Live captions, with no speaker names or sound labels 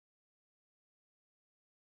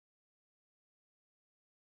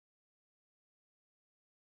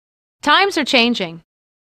Times are changing.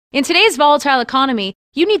 In today's volatile economy,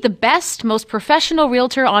 you need the best, most professional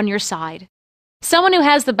realtor on your side. Someone who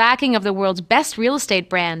has the backing of the world's best real estate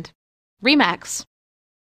brand, ReMax.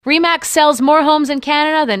 ReMax sells more homes in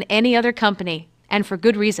Canada than any other company, and for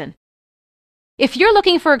good reason. If you're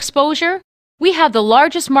looking for exposure, we have the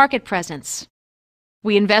largest market presence.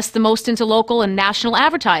 We invest the most into local and national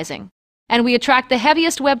advertising, and we attract the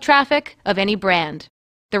heaviest web traffic of any brand.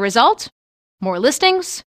 The result? More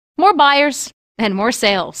listings, more buyers, and more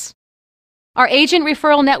sales. Our agent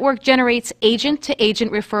referral network generates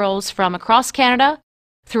agent-to-agent referrals from across Canada,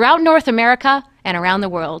 throughout North America, and around the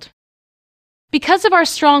world. Because of our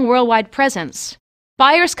strong worldwide presence,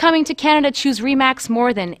 buyers coming to Canada choose ReMax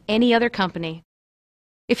more than any other company.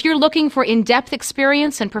 If you're looking for in-depth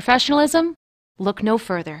experience and professionalism, look no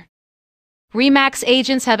further. ReMax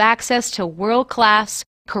agents have access to world-class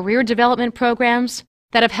career development programs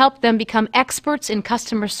that have helped them become experts in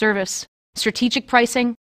customer service, strategic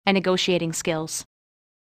pricing, and negotiating skills.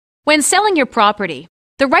 When selling your property,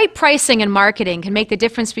 the right pricing and marketing can make the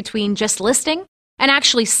difference between just listing and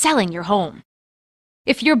actually selling your home.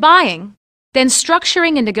 If you're buying, then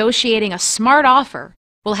structuring and negotiating a smart offer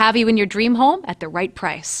will have you in your dream home at the right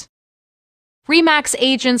price. ReMax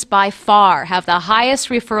agents by far have the highest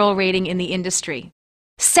referral rating in the industry.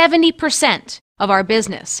 70% of our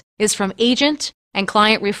business is from agent and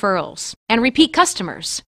client referrals and repeat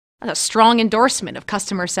customers. That's a strong endorsement of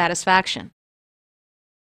customer satisfaction.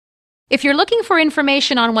 If you're looking for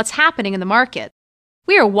information on what's happening in the market,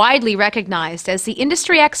 we are widely recognized as the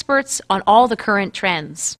industry experts on all the current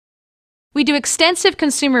trends. We do extensive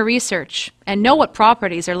consumer research and know what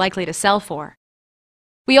properties are likely to sell for.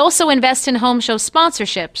 We also invest in home show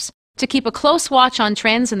sponsorships to keep a close watch on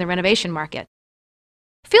trends in the renovation market.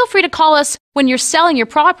 Feel free to call us when you're selling your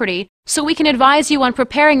property so we can advise you on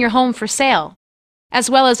preparing your home for sale, as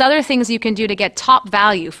well as other things you can do to get top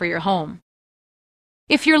value for your home.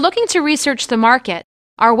 If you're looking to research the market,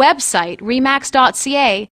 our website,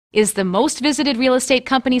 remax.ca, is the most visited real estate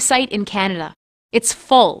company site in Canada. It's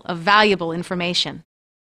full of valuable information.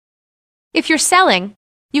 If you're selling,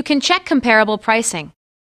 you can check comparable pricing.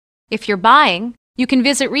 If you're buying, you can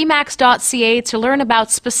visit remax.ca to learn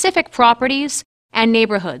about specific properties and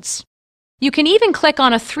neighborhoods. You can even click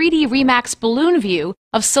on a 3D ReMax balloon view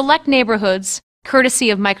of select neighborhoods courtesy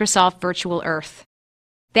of Microsoft Virtual Earth.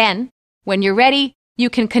 Then, when you're ready, you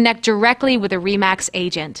can connect directly with a ReMax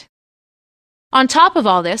agent. On top of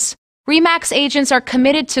all this, ReMax agents are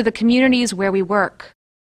committed to the communities where we work.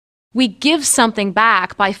 We give something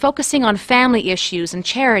back by focusing on family issues and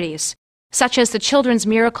charities, such as the Children's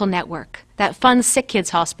Miracle Network that funds sick kids'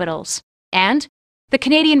 hospitals, and the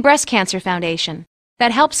Canadian Breast Cancer Foundation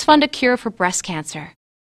that helps fund a cure for breast cancer.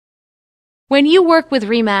 When you work with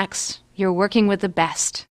ReMax, you're working with the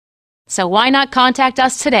best. So why not contact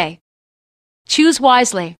us today? Choose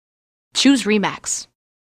wisely. Choose ReMax.